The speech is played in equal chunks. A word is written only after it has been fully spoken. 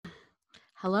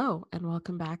Hello, and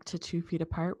welcome back to 2 Feet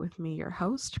Apart with me, your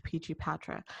host, PG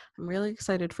Patra. I'm really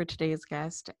excited for today's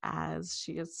guest as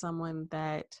she is someone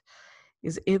that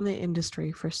is in the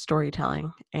industry for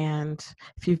storytelling. And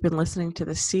if you've been listening to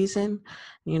this season,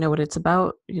 you know what it's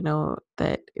about. You know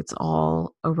that it's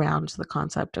all around the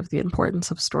concept of the importance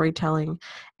of storytelling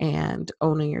and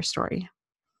owning your story.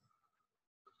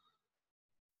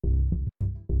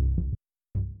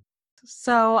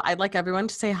 So I'd like everyone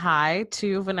to say hi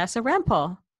to Vanessa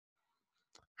Rampel.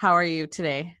 How are you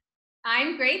today?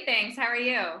 I'm great, thanks. How are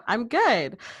you? I'm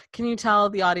good. Can you tell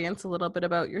the audience a little bit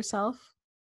about yourself?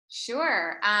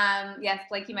 Sure. Yes,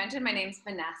 like you mentioned, my name's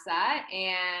Vanessa,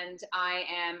 and I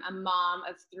am a mom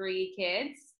of 3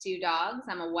 kids, 2 dogs.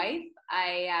 I'm a wife.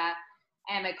 I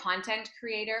am a content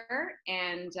creator,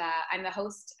 and I'm the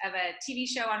host of a TV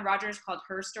show on Rogers called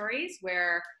Her Stories,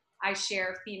 where I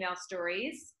share female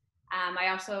stories. I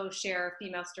also share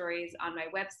female stories on my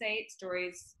website,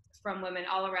 stories from women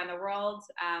all around the world,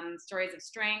 stories of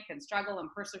strength and struggle and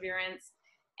perseverance.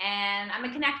 And I'm a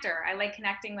connector. I like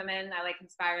connecting women. I like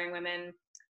inspiring women.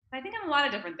 I think I'm a lot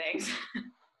of different things.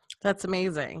 That's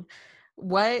amazing.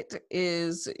 What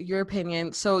is your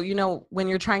opinion? So, when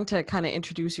you're trying to kind of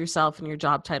introduce yourself and your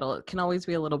job title, it can always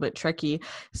be a little bit tricky.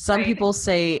 Some Right. people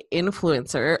say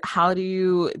influencer. How do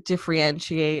you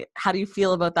differentiate? How do you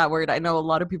feel about that word? I know a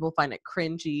lot of people find it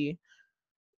cringy.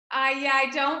 Yeah, I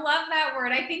don't love that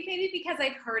word. I think maybe because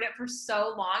I've heard it for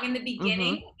so long. In the Mm-hmm.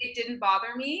 beginning, it didn't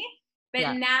bother me. But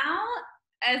Yeah. now,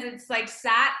 as it's like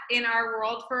sat in our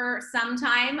world for some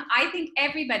time, I think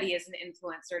everybody is an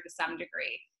influencer to some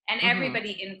degree. And Mm-hmm.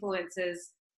 everybody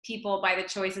influences people by the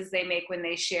choices they make when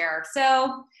they share.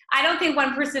 So I don't think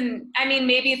one person, I mean,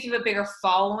 maybe if you have a bigger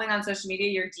following on social media,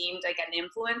 you're deemed like an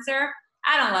influencer.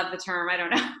 I don't love the term. I don't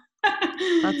know.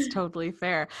 That's totally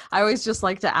fair. I always just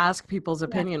like to ask people's Yeah.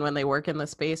 opinion when they work in the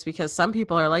space because some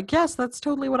people are like, yes, that's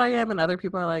totally what I am. And other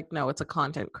people are like, no, it's a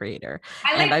content creator.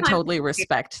 I And like I content totally creators.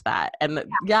 respect that. And If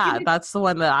yeah, it's that's the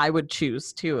one that I would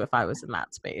choose too if I was in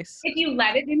that space. if you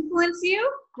let it influence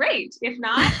you, great. If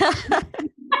not,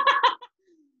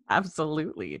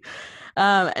 Absolutely.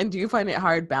 And do you find it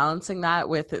hard balancing that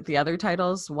with the other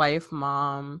titles, wife,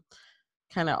 mom,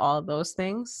 kind of all of those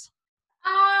things?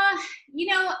 uh,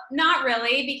 not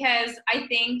really, because I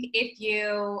think if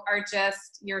you are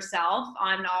just yourself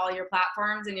on all your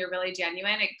platforms and you're really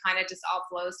genuine, it kind of just all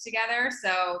flows together.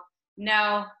 So,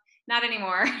 no, not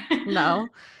anymore. No.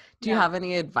 Do you No. have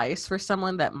any advice for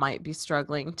someone that might be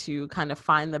struggling to kind of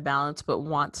find the balance but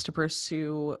wants to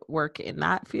pursue work in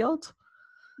that field?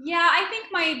 Yeah, I think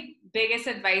my biggest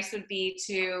advice would be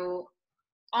to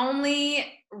only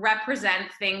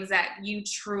represent things that you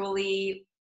truly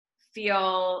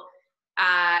feel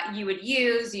you would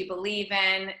use, you believe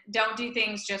in. Don't do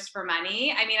things just for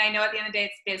money. I mean, I know at the end of the day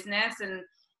it's business, and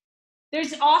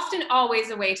there's often always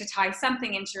a way to tie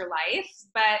something into your life,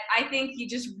 but I think you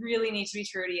just really need to be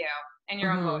true to you and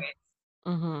your own Mhm. voice.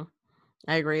 Mhm.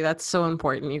 I agree. That's so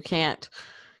important. You can't,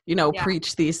 Yeah.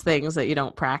 preach these things that you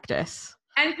don't practice.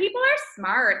 And people are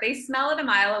smart. They smell it a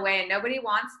mile away and nobody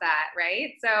wants that,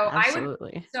 right?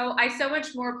 Absolutely. I so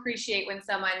much more appreciate when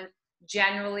someone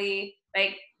genuinely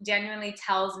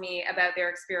tells me about their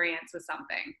experience with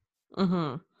something.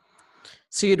 Mhm.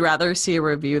 So you'd rather see a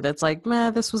review that's like,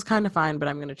 "Meh, this was kind of fine, but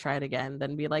I'm going to try it again,"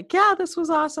 than be like, "Yeah, this was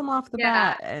awesome off the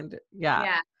Yeah. bat." And yeah,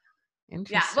 Yeah.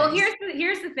 Yeah. Well, interesting.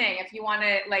 here's the thing. If you want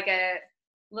to like a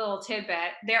little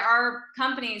tidbit, there are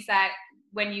companies that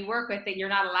when you work with it, you're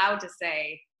not allowed to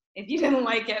say if you didn't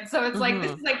like it. So it's like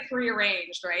this Mhm. is like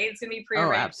prearranged, right? It's gonna be Oh,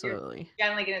 prearranged. You're absolutely.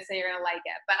 generally gonna say you're gonna like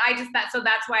it. But I just that so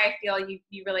that's why I feel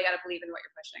you really gotta believe in what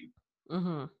you're pushing.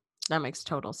 Mhm. That makes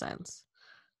total sense.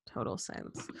 Total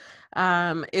sense.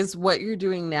 Is what you're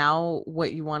doing now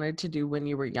what you wanted to do when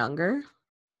you were younger?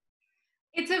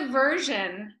 It's a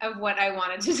version of what I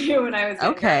wanted to do when I was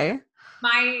younger. Okay.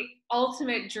 My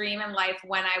ultimate dream in life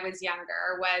when I was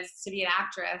younger was to be an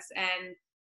actress and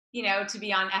to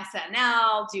be on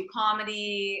SNL, do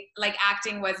comedy. Like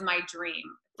acting was my dream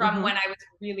from Mhm. when I was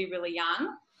really, really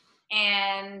young.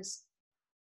 And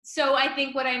so I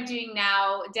think what I'm doing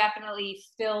now definitely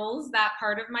fills that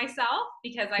part of myself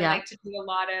because I Yeah. like to do a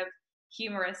lot of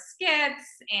humorous skits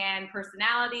and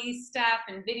personality stuff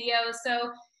and videos.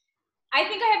 So I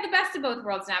think I have the best of both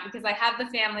worlds now because I have the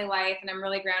family life and I'm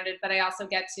really grounded, but I also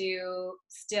get to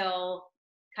still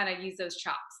kind of use those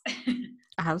chops.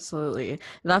 Absolutely.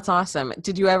 That's awesome.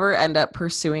 Did you ever end up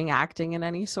pursuing acting in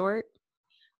any sort?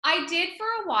 I did for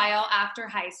a while after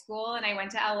high school, and I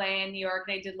went to LA and New York,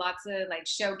 and I did lots of like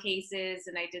showcases,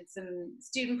 and I did some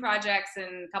student projects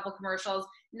and a couple commercials.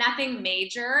 Nothing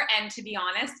major, and to be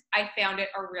honest, I found it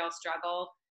a real struggle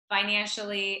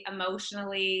financially,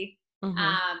 emotionally.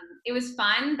 Mm-hmm. It was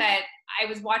fun, but I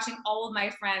was watching all of my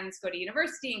friends go to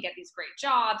university and get these great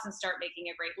jobs and start making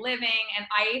a great living. And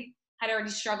I had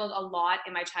already struggled a lot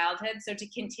in my childhood. So to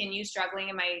continue struggling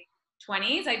in my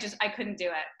 20s, I couldn't do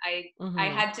it. Mm-hmm.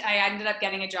 I ended up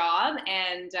getting a job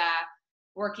and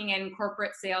working in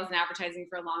corporate sales and advertising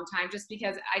for a long time, just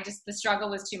because the struggle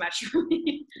was too much for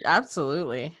me.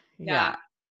 Absolutely. Yeah. Yeah.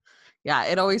 Yeah,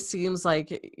 it always seems like,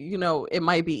 it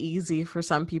might be easy for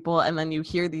some people. And then you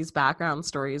hear these background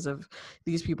stories of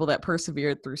these people that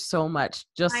persevered through so much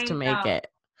just to I make know. it.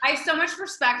 I have so much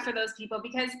respect for those people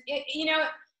because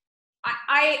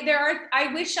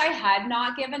I wish I had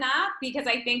not given up, because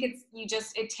I think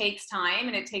it takes time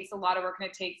and it takes a lot of work and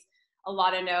it takes a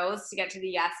lot of no's to get to the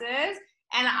yeses.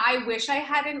 And I wish I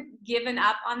hadn't given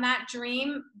up on that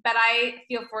dream, but I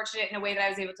feel fortunate in a way that I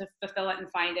was able to fulfill it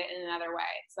and find it in another way.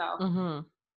 So, Mm-hmm.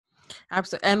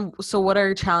 Absolutely. And so what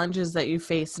are challenges that you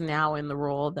face now in the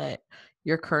role that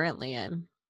you're currently in?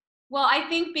 well, I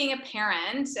think being a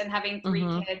parent and having three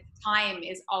Mm-hmm. kids, time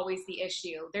is always the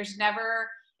issue.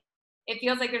 It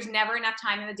feels like there's never enough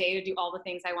time in the day to do all the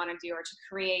things I want to do or to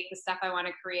create the stuff I want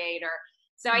to create.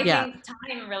 So I Yeah, think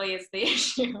time really is the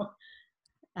issue.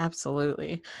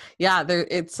 absolutely. Yeah,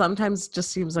 it sometimes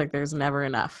just seems like there's never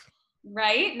enough.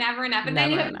 Right? Never enough. And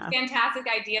then you Never have these enough. fantastic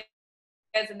ideas,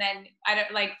 and then I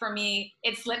don't, like, for me,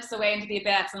 it slips away into the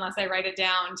abyss unless I write it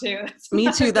down too. That's Me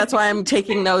not too. a good That's why I'm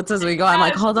taking notes as we go. I'm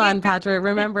like, hold on, Patrick,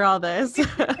 remember all this.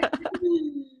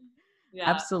 yeah.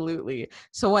 Absolutely.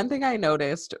 So one thing I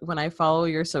noticed when I follow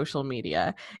your social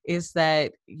media is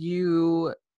that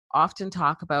you often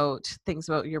talk about things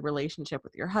about your relationship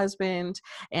with your husband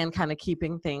and kind of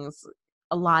keeping things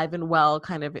alive and well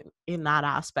kind of in that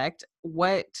aspect.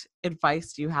 What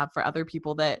advice do you have for other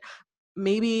people that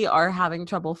maybe are having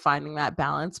trouble finding that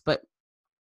balance, but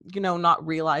not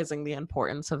realizing the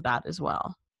importance of that as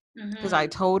well? Because I Hmm.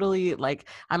 totally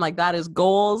I'm like, that is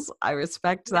goals. I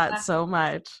respect that Yeah. so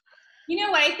much. You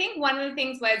know what? I think one of the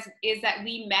things is that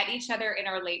we met each other in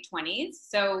our late 20s.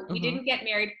 So we Mm-hmm. didn't get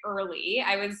married early.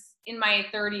 I was in my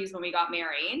 30s when we got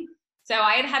married. So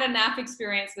I had enough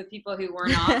experience with people who were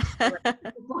not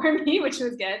before me, which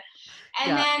was good. And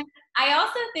Yeah. then I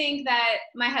also think that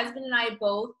my husband and I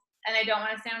both, and I don't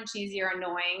want to sound cheesy or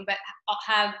annoying, but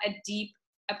have a deep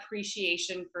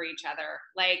appreciation for each other,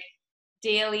 like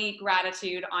daily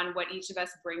gratitude on what each of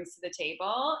us brings to the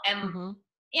table. And Mm-hmm.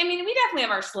 I mean, we definitely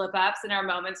have our slip ups and our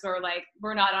moments where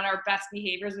we're not on our best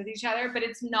behaviors with each other, but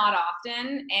it's not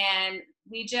often. And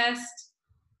we just,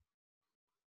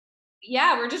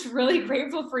 yeah, we're just really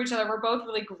grateful for each other. We're both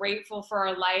really grateful for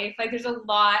our life. Like, there's a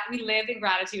lot, we live in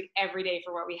gratitude every day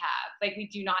for what we have. Like, we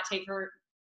do not take for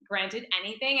granted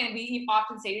anything. And we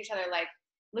often say to each other, like,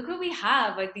 look what we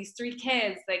have, like these three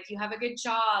kids, like you have a good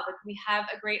job, like we have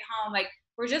a great home. Like,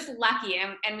 we're just lucky,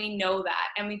 and we know that.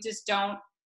 And we just don't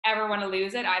ever want to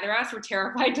lose it, either of us. We're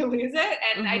terrified to lose it.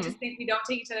 And I Mm-hmm. just think we don't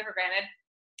take each other for granted.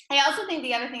 I also think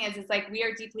the other thing is like we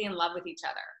are deeply in love with each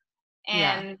other.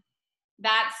 Yeah. And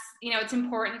that's, it's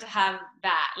important to have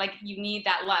that. Like, you need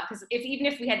that love, because even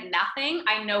if we had nothing,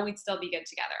 I know we'd still be good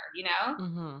together.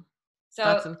 Mm-hmm. So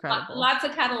That's incredible. lots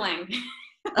of cuddling.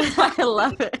 I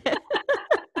love it.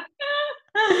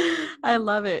 I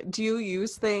love it. Do you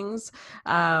use things,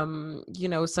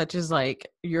 such as like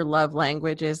your love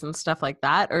languages and stuff like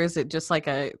that? Or is it just like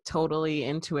a totally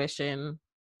intuition?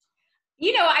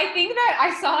 I think that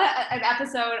I saw an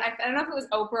episode, I don't know if it was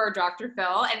Oprah or Dr.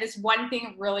 Phil, and this one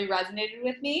thing really resonated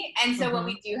with me. And so when Mm-hmm.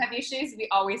 we do have issues, we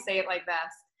always say it like this: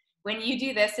 when you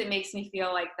do this, it makes me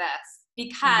feel like this.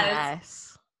 Because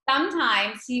Yes.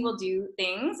 sometimes he will do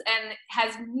things and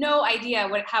has no idea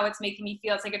how it's making me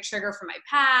feel. It's like a trigger from my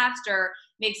past, or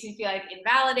makes me feel like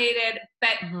invalidated,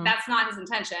 but Mm-hmm. that's not his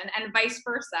intention, and vice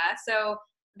versa. So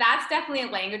that's definitely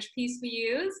a language piece we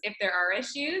use if there are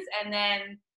issues. And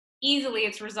then easily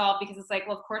it's resolved, because it's like,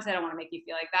 well, of course I don't want to make you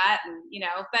feel like that. And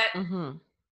but Mm-hmm.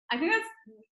 I think that's,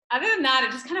 other than that,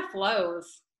 it just kind of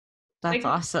flows. That's Like,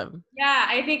 awesome. yeah,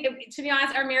 I think, to be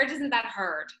honest, our marriage isn't that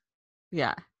hard.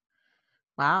 Yeah.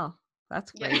 Wow.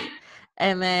 That's Yeah. great.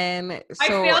 And then, I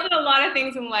so failed at a lot of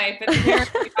things in life, but marriage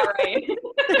is all right.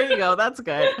 there you go. That's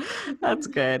good. That's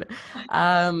good.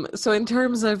 So in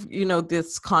terms of,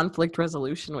 this conflict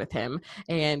resolution with him,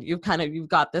 and you've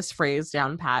got this phrase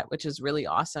down pat, which is really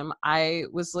awesome. I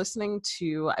was listening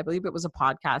to, I believe it was a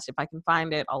podcast. If I can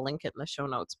find it, I'll link it in the show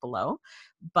notes below.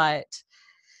 But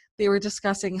they were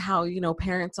discussing how,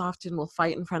 parents often will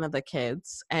fight in front of the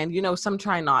kids, and, some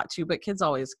try not to, but kids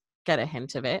always get a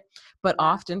hint of it, but Yeah.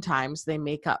 oftentimes they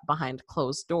make up behind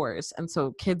closed doors. And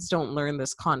so kids don't learn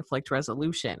this conflict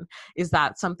resolution. Is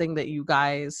that something that you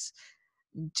guys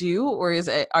do, or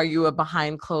are you a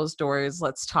behind closed doors,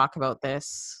 let's talk about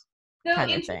this So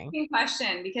kind of thing? interesting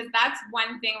question, because that's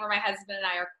one thing where my husband and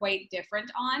I are quite different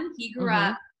on. He grew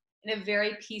Mm-hmm. up in a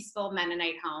very peaceful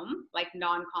Mennonite home, like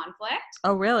non-conflict.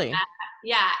 Oh, really?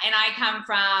 Yeah, and I come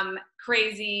from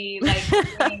crazy, like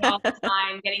screaming all the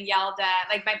time, getting yelled at.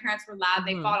 Like my parents were loud;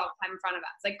 they Mm-hmm. fought all the time in front of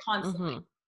us, like constantly. Mm-hmm.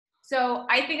 So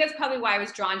I think that's probably why I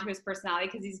was drawn to his personality,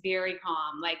 because he's very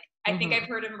calm. Like I think Mm-hmm. I've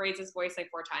heard him raise his voice like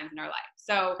 4 times in our life.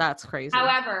 So, That's crazy.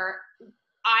 however,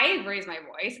 I raised my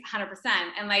voice 100%,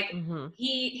 and like Mm-hmm.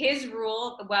 his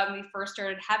rule when we first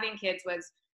started having kids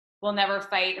was, we'll never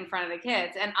fight in front of the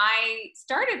kids, and I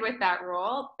started with that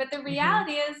rule. But the Mm-hmm.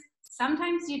 reality is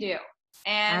sometimes you do,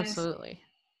 and Absolutely.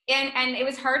 and it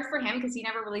was hard for him because he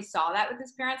never really saw that with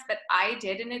his parents, but I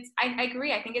did. And I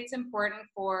agree, I think it's important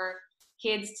for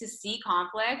kids to see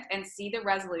conflict and see the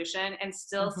resolution and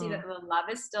still see Mm-hmm. that the love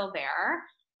is still there,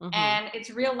 Mm-hmm. and it's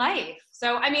real life.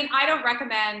 So I mean, I don't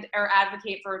recommend or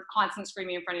advocate for constant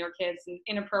screaming in front of your kids and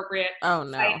inappropriate Oh,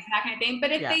 fights no. and that kind of thing,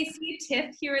 but if Yeah. they see a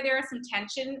tiff here or there, some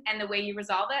tension, and the way you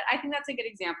resolve it, I think that's a good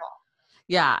example.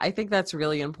 Yeah, I think that's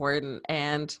really important.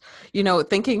 And,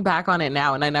 thinking back on it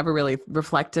now, and I never really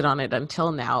reflected on it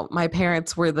until now, my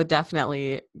parents were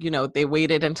definitely, they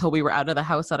waited until we were out of the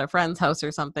house at a friend's house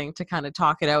or something to kind of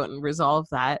talk it out and resolve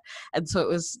that. And so it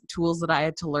was tools that I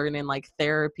had to learn in like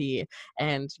therapy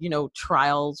and,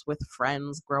 trials with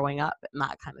friends growing up and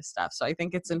that kind of stuff. So I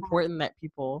think it's important that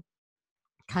people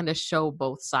kind of show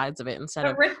both sides of it instead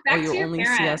But of, oh, respect you to your only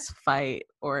see parents. us fight,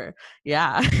 or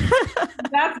yeah.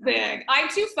 That's big. I'm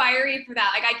too fiery for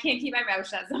that. Like I can't keep my mouth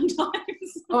shut sometimes.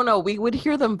 Oh no, we would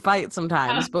hear them fight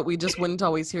sometimes, but we just wouldn't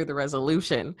always hear the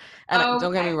resolution. And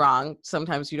don't get me Okay. wrong,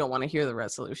 sometimes you don't want to hear the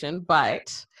resolution,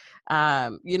 Right.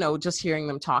 but just hearing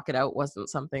them talk it out wasn't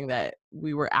something that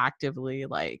we were actively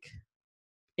like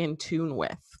in tune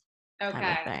with, kind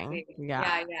Okay. of I thing. see. Yeah.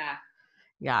 Yeah, yeah.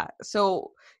 Yeah.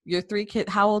 So your 3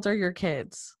 kids, how old are your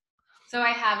kids? So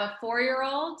I have a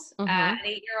 4-year-old, Mm-hmm. an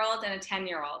 8-year-old, and a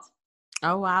 10-year-old.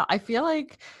 Oh wow. I feel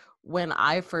like when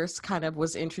I first kind of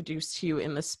was introduced to you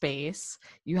in the space,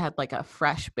 you had like a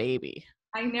fresh baby.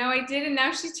 I know I did, and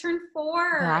now she's turned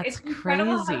 4. That's It's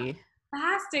incredible how crazy.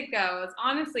 fast it goes,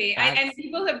 honestly. And That's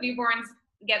people who have newborns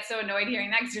get so annoyed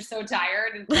hearing that because you're so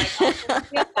tired. It's like, oh, it doesn't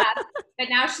feel fast. But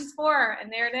now she's 4,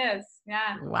 and there it is.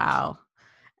 Yeah, wow.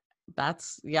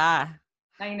 Yeah.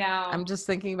 I know. I'm just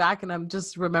thinking back and I'm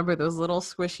just remember those little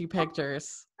squishy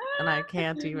pictures and I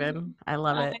can't even. I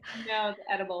love I it. know, it's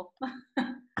edible.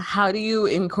 How do you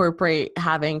incorporate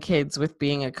having kids with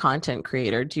being a content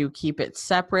creator? Do you keep it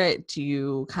separate? Do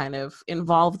you kind of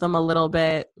involve them a little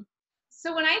bit?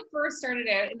 So when I first started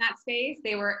out in that space,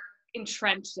 they were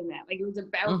entrenched in it. Like it was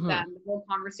about Mm-hmm. them. The whole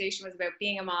conversation was about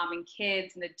being a mom and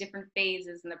kids and the different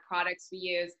phases and the products we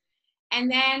use. And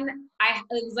then it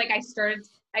was like I started,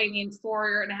 I mean,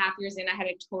 4.5 years in, I had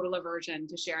a total aversion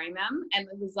to sharing them. And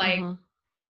it was like Mm-hmm.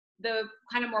 the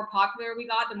kind of more popular we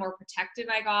got, the more protective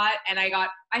I got. And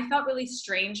I felt really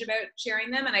strange about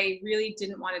sharing them. And I really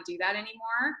didn't want to do that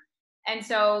anymore. And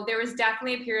so there was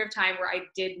definitely a period of time where I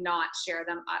did not share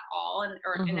them at all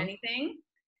or in Mm-hmm. anything.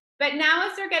 But now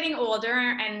as they're getting older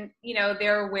and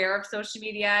they're aware of social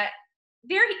media,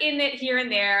 they're in it here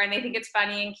and there, and they think it's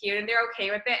funny and cute, and they're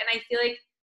okay with it. And I feel like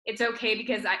it's okay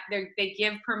because they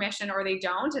give permission or they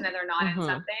don't, and then they're not in Mm-hmm.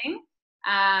 something.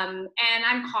 And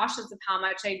I'm cautious of how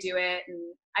much I do it, and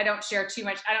I don't share too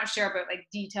much. I don't share about like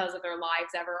details of their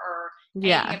lives ever or anything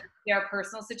Yeah. about their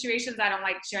personal situations. I don't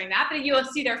like sharing that, but you'll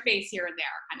see their face here and there,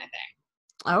 kind of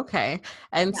thing. Okay.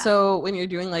 And Yeah. so when you're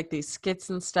doing like these skits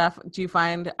and stuff, do you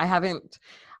find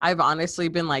I've honestly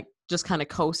been like just kind of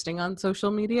coasting on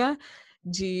social media.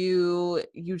 Do you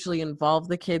usually involve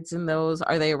the kids in those?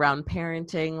 Are they around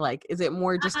parenting? Like, is it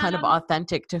more just kind of Um,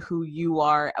 authentic to who you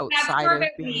are That's outside more of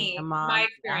about being a me, my mom? Yeah,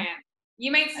 experience.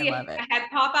 You might I see love a it. head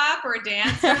pop up or a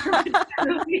dance, or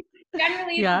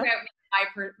generally it's Yeah. about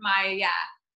me, yeah,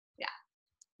 yeah.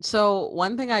 So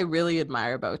one thing I really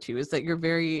admire about you is that you're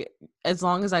as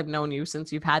long as I've known you,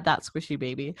 since you've had that squishy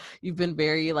baby, you've been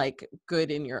very like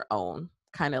good in your own,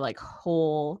 kind of like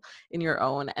whole in your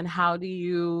own. And how do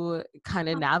you kind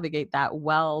of navigate that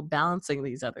while balancing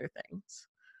these other things?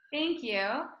 Thank you.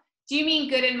 Do you mean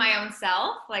good in my own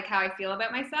self, like how I feel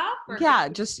about myself, or good? Yeah,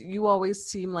 just you always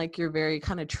seem like you're very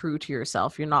kind of true to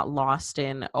yourself. You're not lost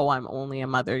in, oh, I'm only a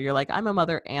mother. You're like, I'm a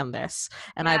mother and this.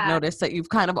 And I've Yeah, noticed that you've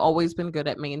kind of always been good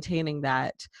at maintaining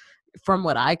that from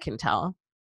what I can tell.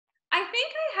 I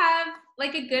think I have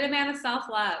like a good amount of self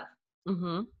love.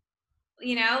 Mm-hmm.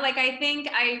 like I think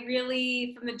I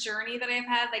really, from the journey that I've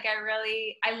had, like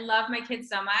I love my kids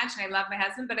so much and I love my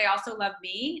husband, but I also love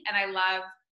me and I'm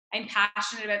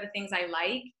passionate about the things I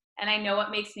like and I know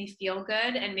what makes me feel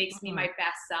good and makes me Mhm. my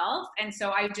best self. And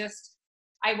so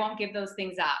I won't give those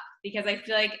things up because I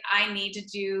feel like I need to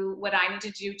do what I need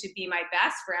to do to be my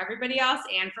best for everybody else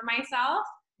and for myself.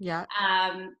 Yeah.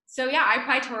 So yeah, I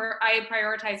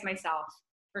prioritize myself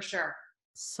for sure.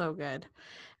 So good.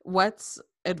 What's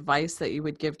advice that you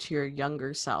would give to your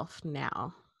younger self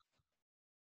now?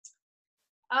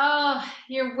 Oh,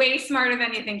 you're way smarter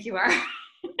than you think you are.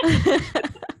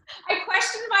 I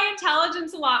questioned my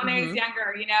intelligence a lot when I was Mhm.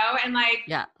 younger, and like,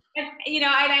 Yeah.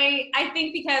 I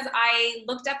think because I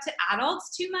looked up to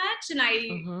adults too much and I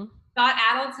Mhm. thought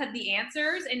adults had the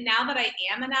answers. And now that I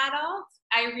am an adult,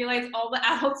 I realize all the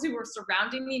adults who were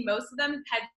surrounding me, most of them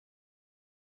had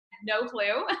no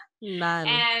clue. None.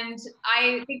 And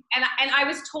I think, and I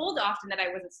was told often that I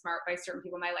wasn't smart by certain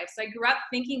people in my life. So I grew up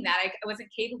thinking that I wasn't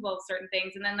capable of certain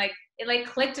things. And then like, it like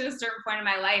clicked at a certain point in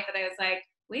my life that I was like,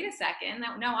 wait a second,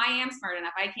 no, I am smart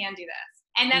enough. I can do this.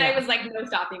 And then I Yeah. was like, no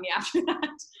stopping me after that.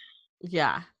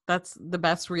 Yeah. That's the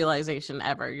best realization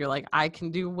ever. You're like, I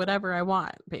can do whatever I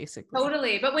want, basically.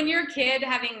 Totally. But when you're a kid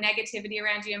having negativity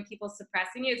around you and people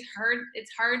suppressing you,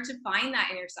 it's hard to find that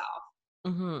in yourself.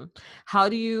 Mhm. How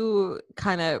do you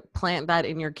kinda plant that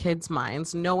in your kids'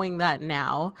 minds, knowing that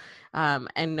now,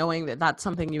 and knowing that that's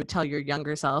something you would tell your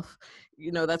younger self?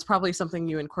 You know, that's probably something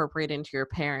you incorporate into your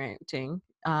parenting,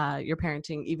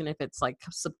 even if it's, like,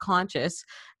 subconscious.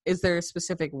 Is there a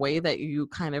specific way that you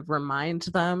kind of remind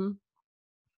them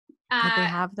that they Uh,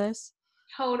 have this?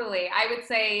 Totally. I would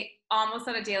say almost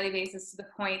on a daily basis to the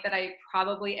point that I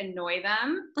probably annoy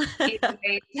them is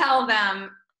I tell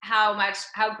them how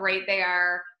great they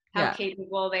are, how Yeah.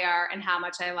 capable they are, and how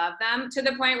much I love them to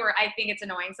the point where I think it's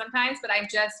annoying sometimes, but I'm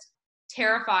just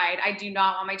terrified. I do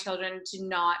not want my children to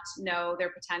not know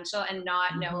their potential and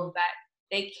not Mhm. know that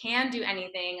they can do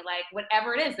anything, like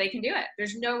whatever it is, they can do it.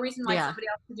 There's no reason why Yeah. somebody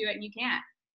else can do it and you can't.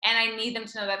 And I need them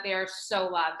to know that they are so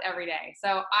loved every day.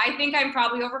 So I think I'm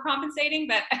probably overcompensating,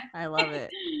 but I love it.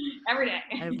 every day.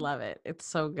 I love it. It's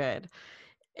so good.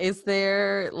 Is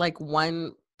there like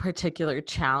one particular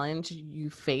challenge you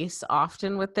face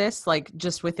often with this, like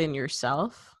just within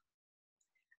yourself?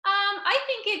 I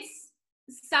think it's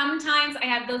sometimes I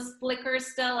have those flickers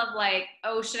still of like,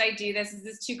 oh, should I do this? Is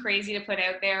this too crazy to put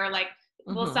out there? Like,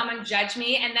 will Mhm. someone judge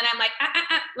me? And then I'm like,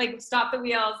 like stop the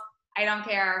wheels. I don't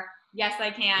care. Yes,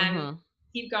 I can. Mhm.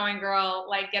 Keep going, girl.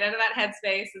 Like, get out of that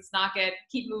headspace. It's not good.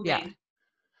 Keep Yeah. moving.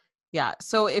 Yeah.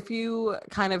 So if you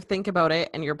kind of think about it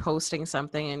and you're posting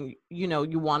something and you know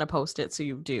you want to post it so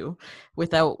you do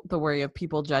without the worry of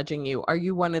people judging you, are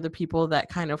you one of the people that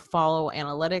kind of follow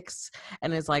analytics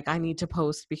and is like I need to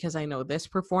post because I know this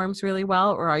performs really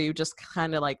well, or are you just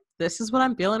kind of like this is what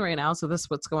I'm feeling right now so this is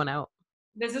what's going out?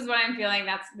 This is what I'm feeling.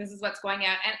 This is what's going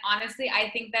out. And honestly, I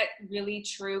think that really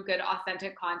true, good,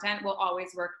 authentic content will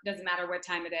always work. Doesn't matter what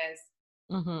time it is.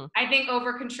 Mhm. I think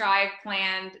over contrived,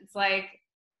 planned. It's like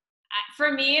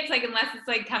for me, it's like unless it's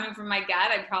like coming from my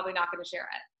gut, I'm probably not going to share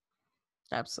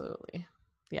it. Absolutely.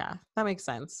 Yeah, that makes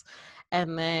sense.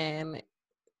 And then,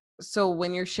 so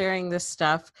when you're sharing this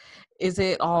stuff, is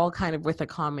it all kind of with a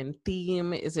common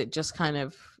theme? Is it just kind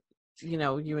of,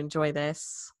 you enjoy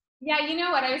this? Yeah, you know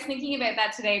what? I was thinking about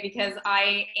that today because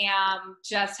I am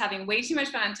just having way too much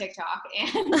fun on TikTok,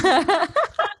 and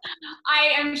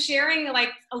I am sharing like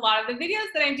a lot of the videos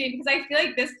that I'm doing because I feel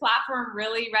like this platform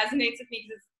really resonates with me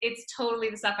because it's totally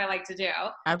the stuff I like to do.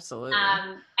 Absolutely.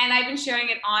 And I've been sharing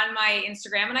it on my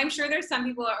Instagram, and I'm sure there's some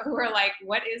people who are like,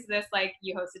 "What is this? Like,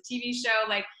 you host a TV show?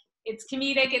 Like, it's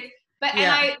comedic." And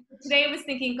Yeah. I today was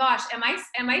thinking, "Gosh, am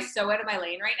I so out of my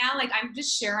lane right now? Like, I'm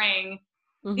just sharing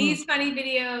Hmm. these funny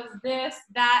videos, this,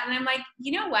 that," and I'm like,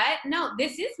 you know what? No,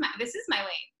 this is my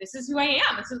lane. This is who I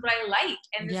am. This is what I like,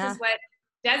 and this is Yeah. what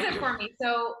does it for me.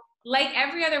 So like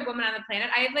every other woman on the planet,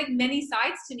 I have like many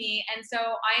sides to me. And so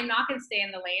I am not going to stay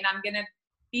in the lane. I'm going to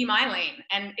be my lane.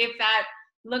 And if that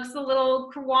looks a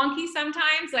little wonky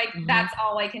sometimes, like Hmm. that's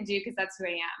all I can do because that's who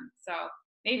I am. So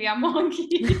maybe I'm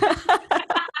wonky.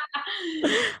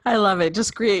 I love it.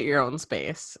 Just create your own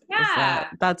space. Yeah.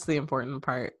 That's the important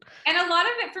part. And a lot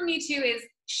of it for me too is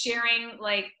sharing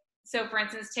like, so for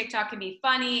instance, TikTok can be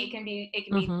funny. It can be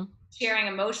Hmm. sharing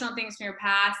emotional things from your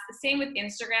past. The same with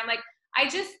Instagram. Like I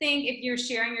just think if you're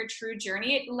sharing your true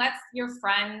journey, it lets your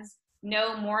friends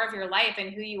know more of your life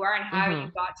and who you are and how you Hmm.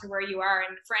 got to where you are.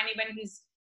 And for anyone who's,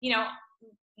 you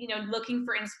know, looking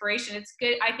for inspiration, it's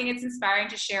good. I think it's inspiring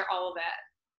to share all of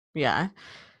it. Yeah.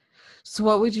 So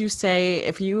what would you say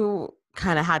if you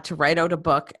kind of had to write out a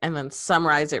book and then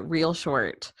summarize it real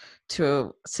short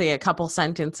to say a couple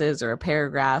sentences or a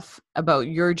paragraph about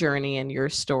your journey and your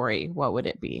story, what would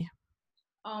it be?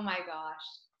 Oh my gosh.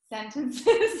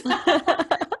 Sentences.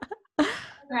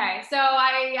 Okay, so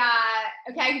I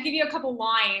could give you a couple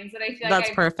lines that I feel like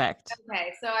That's perfect.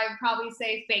 okay, so I'd probably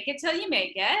say fake it till you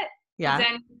make it. Because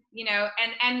Yeah.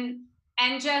 then,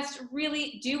 and just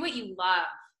really do what you love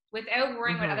without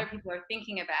worrying what Hmm. other people are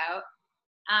thinking about.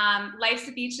 Life's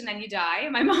a beach and then you die.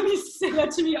 My mom used to say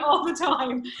that to me all the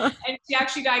time. And she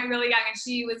actually died really young, and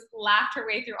she was laughed her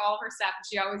way through all of her stuff. And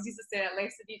she always used to say that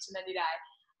life's a beach and then you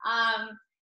die.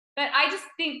 But I just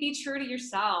think be true to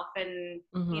yourself, and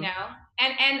you Hmm. know,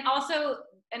 and also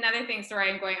another thing.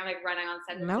 Sorry, I'm like running on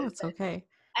No, sentences, it's but okay.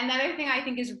 another thing I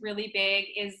think is really big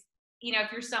is,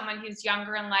 if you're someone who's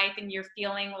younger in life and you're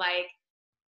feeling like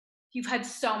you've had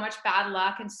so much bad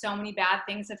luck and so many bad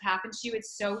things have happened to you,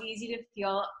 it's so easy to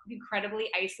feel incredibly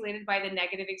isolated by the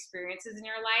negative experiences in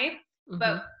your life.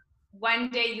 But Hmm. one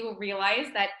day you will realize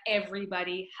that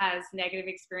everybody has negative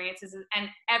experiences and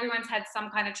everyone's had some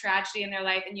kind of tragedy in their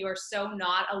life, and you are so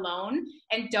not alone.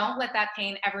 And don't let that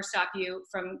pain ever stop you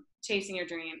from chasing your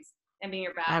dreams and being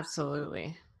your best.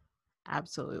 Absolutely.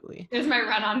 Absolutely. There's my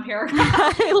run on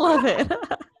paragraph. I love it.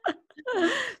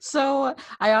 So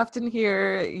I often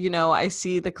hear, I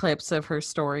see the clips of her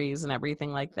stories and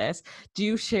everything like this. Do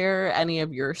you share any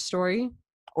of your story,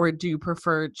 or do you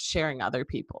prefer sharing other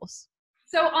people's?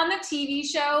 So on the TV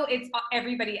show, it's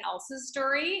everybody else's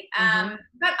story, Mm-hmm.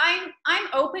 but I'm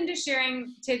open to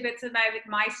sharing tidbits of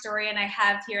my story, and I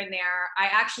have here and there. I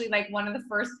actually, like, one of the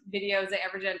first videos I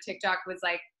ever did on TikTok was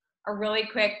like a really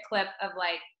quick clip of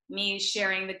like me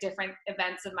sharing the different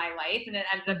events of my life, and it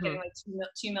ended up Mm-hmm. getting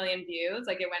like 2 million views.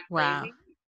 Like, it went Wow. crazy,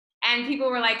 and people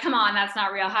were like, "Come on, that's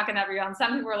not real. How can that be real?" And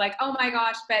some people were like, "Oh my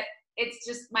gosh!" But it's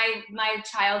just my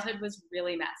childhood was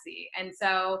really messy, and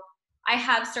so I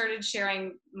have started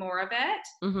sharing more of it.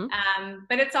 Mm-hmm.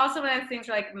 But it's also one of those things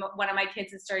where, like, one of my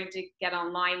kids is starting to get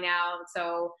online now.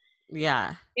 So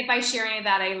Yeah, if I share any of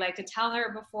that, I like to tell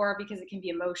her before, because it can be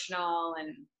emotional.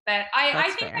 But I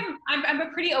that's think fair. I'm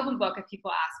a pretty open book if people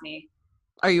ask me.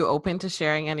 Are you open to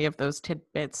sharing any of those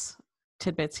tidbits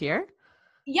here?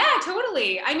 Yeah,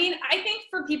 totally. I mean, I think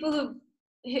for people who,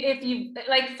 if you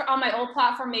like, on my old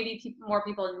platform, maybe more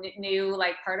people knew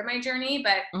like part of my journey,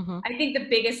 but Mm-hmm. I think the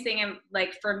biggest thing,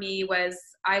 like, for me was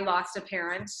I lost a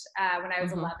parent when I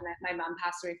was Mm-hmm. 11. My mom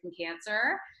passed away from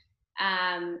cancer.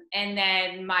 And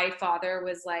then my father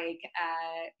was like,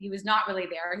 he was not really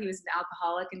there. He was an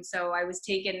alcoholic. And so I was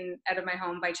taken out of my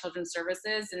home by Children's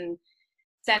Services and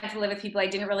sent to live with people I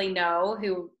didn't really know,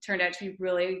 who turned out to be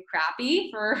really crappy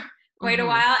for quite a Mm-hmm.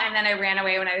 while. And then I ran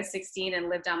away when I was 16 and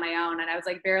lived on my own. And I was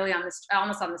like barely almost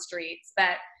on the streets.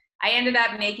 But I ended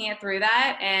up making it through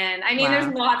that. And I mean, there's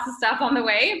Wow. lots of stuff on the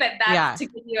way, but that's Yeah. to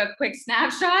give you a quick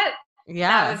snapshot. That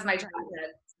Yeah. was my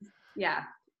childhood. Yeah.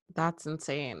 That's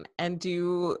insane. And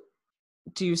do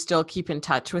you still keep in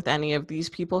touch with any of these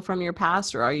people from your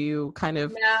past, or are you kind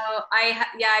of? No,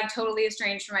 yeah, I'm totally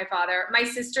estranged from my father. My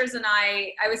sisters and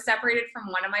I was separated from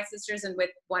one of my sisters and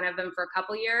with one of them for a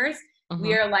couple years. We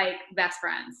Mhm. are like best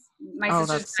friends. My Oh,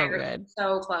 sisters that's so and I are good.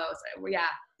 so close. Yeah,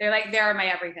 they're my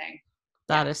everything.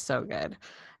 Yeah. That is so good.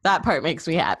 That part makes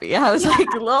me happy. I was Yeah.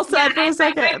 like a little Yeah. sad for a And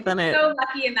second, I'm then it, so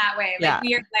lucky in that way. Like, yeah.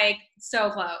 we are like so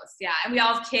close. Yeah. And we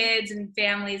all have kids and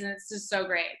families, and it's just so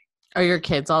great. Are your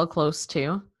kids all close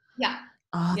too? Yeah.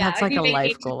 Oh, Yeah. that's Like, like we a life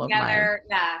vacation goal of mine. together.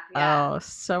 Yeah. Yeah. Oh,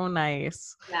 so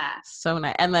nice. Yeah. So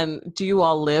nice. And then do you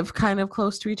all live kind of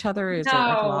close to each other? Or is it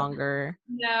like No. longer?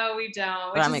 No, we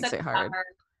don't, which That is makes such it a hard. bummer.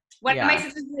 One of my Yeah.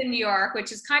 sisters is in New York,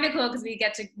 which is kind of cool because we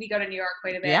go to New York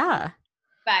quite a bit. Yeah.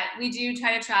 But we do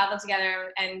try to travel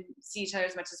together and see each other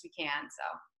as much as we can. So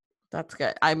That's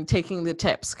good. I'm taking the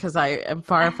tips because I am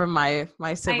far from my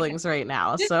I siblings right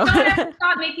now. just So don't ever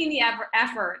stop making the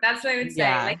effort. That's what I would say.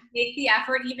 Like, yeah. make the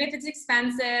effort, even if it's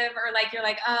expensive, or like you're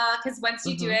like, because once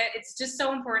you do Hmm. it, it's just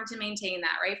so important to maintain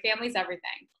that, right? Family's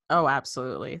everything. Oh,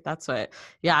 absolutely. That's what,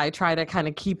 yeah, I try to kind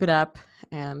of keep it up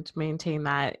and maintain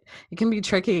that. It can be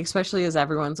tricky, especially as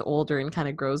everyone's older and kind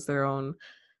of grows their own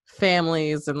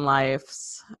families and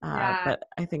lives. Yeah. But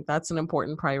I think that's an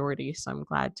important priority. So I'm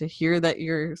glad to hear that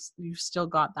you've still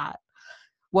got that.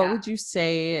 What Yeah. would you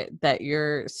say that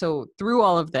so through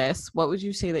all of this, what would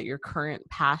you say that your current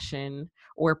passion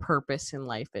or purpose in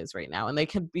life is right now? And they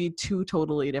could be two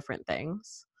totally different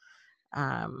things.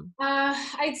 Um,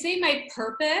 I'd say my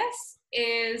purpose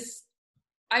is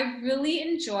I really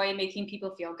enjoy making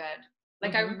people feel good.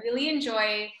 Like, I mhm. really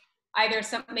enjoy either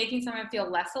making someone feel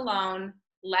less alone,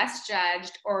 less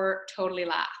judged, or totally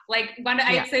laugh. Like, Yeah.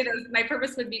 I'd say my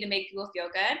purpose would be to make people feel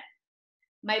good.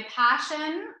 My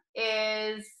passion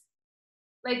is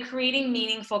like creating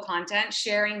meaningful content,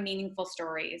 sharing meaningful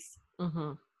stories.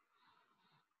 Mm-hmm.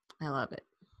 I love it.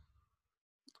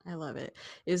 I love it.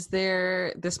 Is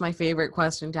there, this is my favorite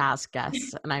question to ask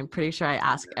guests, and I'm pretty sure I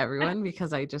ask everyone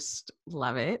because I just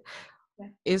love it. Yeah.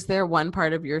 Is there one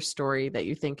part of your story that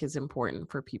you think is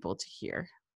important for people to hear?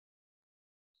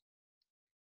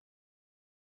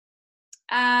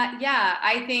 Yeah,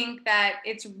 I think that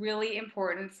it's really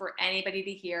important for anybody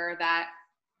to hear that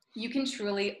you can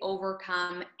truly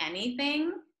overcome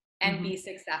anything and Mm-hmm. be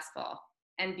successful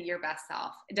and be your best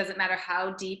self. It doesn't matter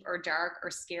how deep or dark or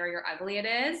scary or ugly it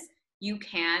is, you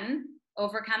can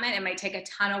overcome it. It might take a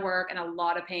ton of work and a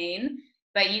lot of pain,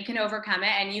 but you can overcome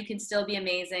it and you can still be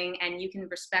amazing and you can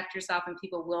respect yourself and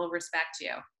people will respect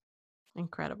you.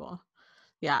 Incredible.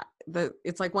 Yeah,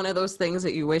 it's like one of those things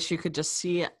that you wish you could just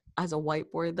see as a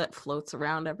whiteboard that floats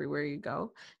around everywhere you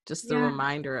go. Just the Yeah.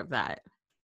 reminder of that.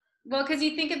 Well, because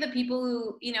you think of the people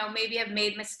who, maybe have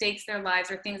made mistakes in their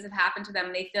lives or things have happened to them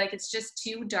and they feel like it's just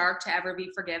too dark to ever be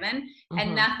forgiven. And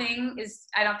Mm-hmm. nothing is,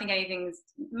 I don't think anything's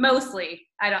mostly,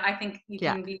 I think you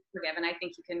Yeah, can be forgiven. I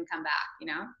think you can come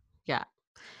back. yeah.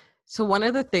 So one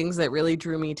of the things that really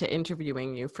drew me to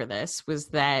interviewing you for this was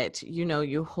that,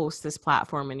 you host this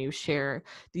platform and you share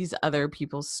these other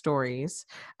people's stories.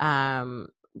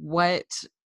 What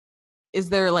is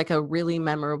there like a really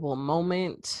memorable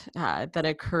moment that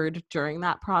occurred during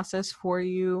that process for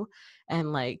you?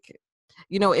 And like,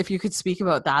 if you could speak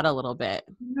about that a little bit.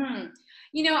 Hmm.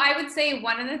 I would say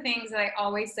one of the things that I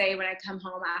always say when I come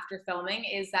home after filming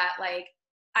is that like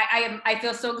I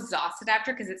feel so exhausted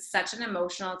after because it's such an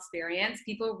emotional experience.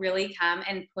 People really come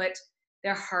and put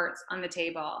their hearts on the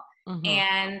table. Mm-hmm.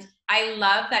 And I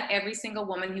love that every single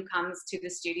woman who comes to the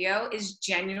studio is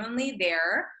genuinely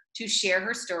there to share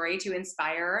her story, to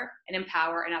inspire and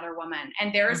empower another woman.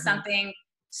 And there is Mm-hmm. something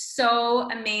so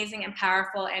amazing and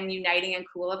powerful and uniting and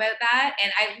cool about that.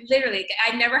 And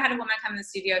I never had a woman come in the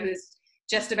studio who's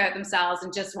just about themselves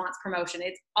and just wants promotion.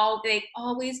 They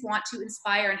always want to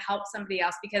inspire and help somebody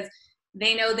else because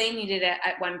they know they needed it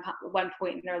at one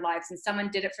point in their lives and someone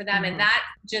did it for them. Mm-hmm. And that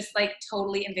just like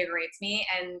totally invigorates me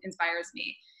and inspires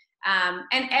me.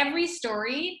 And every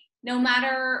story, no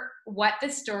matter what the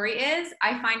story is,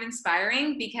 I find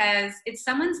inspiring because it's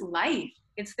someone's life.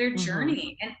 It's their Mm-hmm.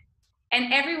 journey.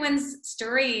 And everyone's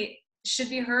story should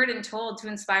be heard and told to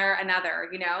inspire another.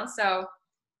 So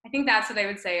I think that's what I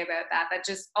would say about that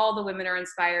just all the women are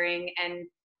inspiring and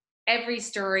every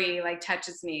story like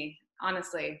touches me,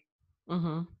 honestly.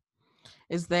 Mm-hmm.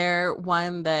 Is there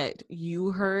one that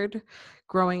you heard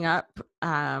growing up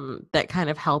that kind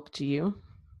of helped you?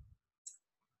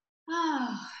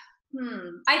 Oh,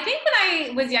 I think when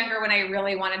I was younger, when I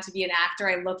really wanted to be an actor,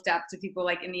 I looked up to people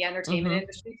like in the entertainment Mm-hmm.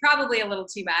 industry, probably a little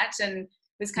too much, and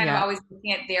was kind of Yeah. always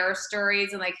looking at their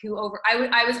stories and like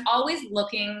I was always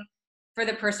looking for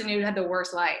the person who had the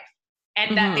worst life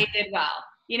and that Mm-hmm. they did well.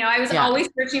 I was Yeah. always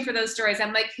searching for those stories.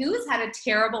 I'm like, who's had a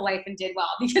terrible life and did well?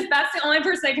 Because that's the only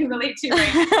person I can relate to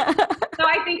right now. So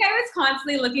I think I was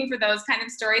constantly looking for those kind of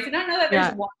stories. I don't know that there's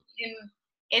Yeah. one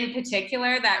in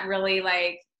particular that really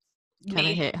like Kind of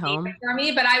made hit it home. for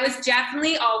me, but I was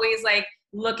definitely always like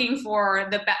looking for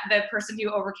the person who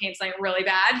overcame something really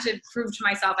bad to prove to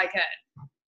myself I could.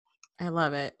 I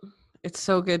love it. It's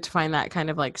so good to find that kind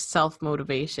of like self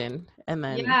motivation. And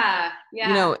then, Yeah,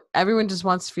 yeah, everyone just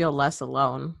wants to feel less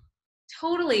alone.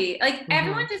 totally. Like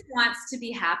everyone Mm-hmm. just wants to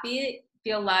be happy,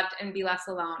 feel loved, and be less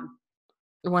alone.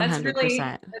 That's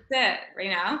 100%. it.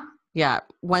 Yeah.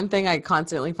 One thing I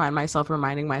constantly find myself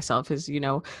reminding myself is,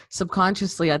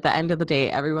 subconsciously at the end of the day,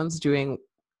 everyone's doing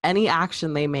any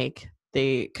action they make,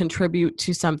 they contribute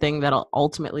to something that'll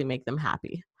ultimately make them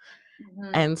happy.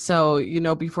 Mm-hmm. And so,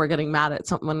 before getting mad at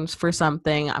someone for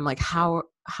something, I'm like, how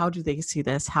do they see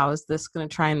this? How is this going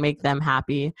to try and make them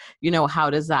happy? How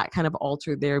does that kind of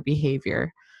alter their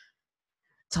behavior?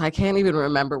 So I can't even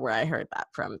remember where I heard that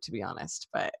from, to be honest.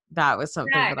 But that was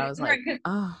something Yeah, that I it's was like, important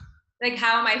because oh, like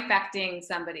how am I affecting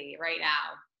somebody right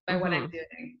now by what I'm mm-hmm,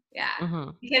 doing? Yeah, mm-hmm,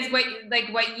 because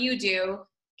what you do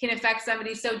can affect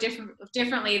somebody so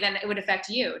differently than it would affect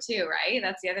you too, right?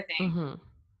 That's the other thing. mm-hmm.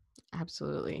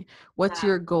 Absolutely. What's Yeah.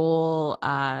 your goal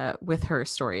with Her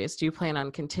Stories? Do you plan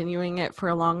on continuing it for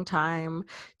a long time?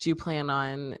 Do you plan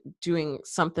on doing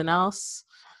something else?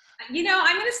 I'm going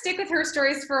to stick with Her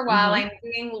Stories for a while. Mm-hmm. I'm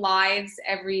doing lives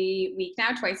every week now,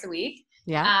 twice a week,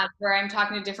 Yeah. where I'm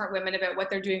talking to different women about what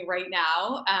they're doing right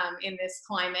now in this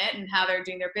climate and how they're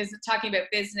doing their business, talking about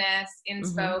business, Mm-hmm.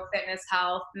 inspo, fitness,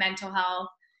 health, mental health.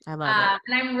 I love it.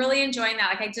 And I'm really enjoying that.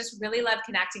 Like, I just really love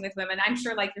connecting with women. I'm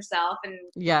sure like yourself, and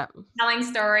Yeah. telling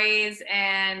stories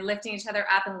and lifting each other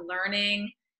up and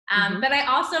learning. Mm-hmm. But I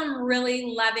also am really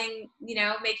loving,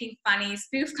 making funny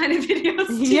spoof kind of videos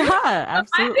too. Yeah, So I'm going to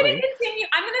absolutely. continue.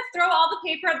 I'm going to throw all the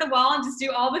paper at the wall and just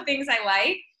do all the things I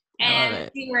like I love and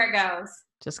it. see where it goes.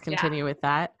 Just Yeah. continue with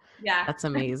that. Yeah. That's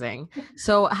amazing.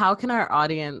 So how can our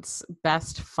audience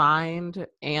best find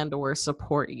and or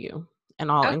support you?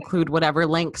 And I'll Okay. include whatever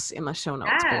links in the show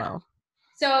notes below.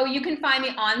 So you can find me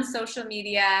on social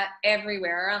media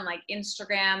everywhere, on like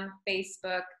Instagram,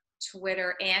 Facebook,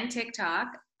 Twitter, and TikTok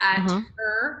at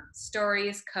Her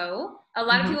Stories Co. A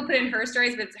lot of people put in Her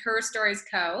Stories, but it's Her Stories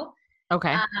Co.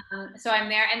 Okay. So I'm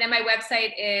there. And then my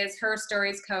website is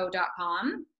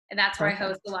herstoriesco.com. And that's where I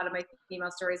host a lot of my female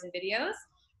stories and videos.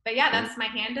 But yeah, that's my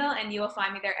handle, and you will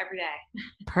find me there every day.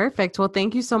 Perfect. Well,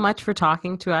 thank you so much for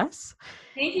talking to us.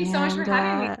 Thank you so much for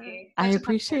having me. I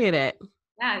appreciate it.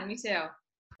 Yeah, me too.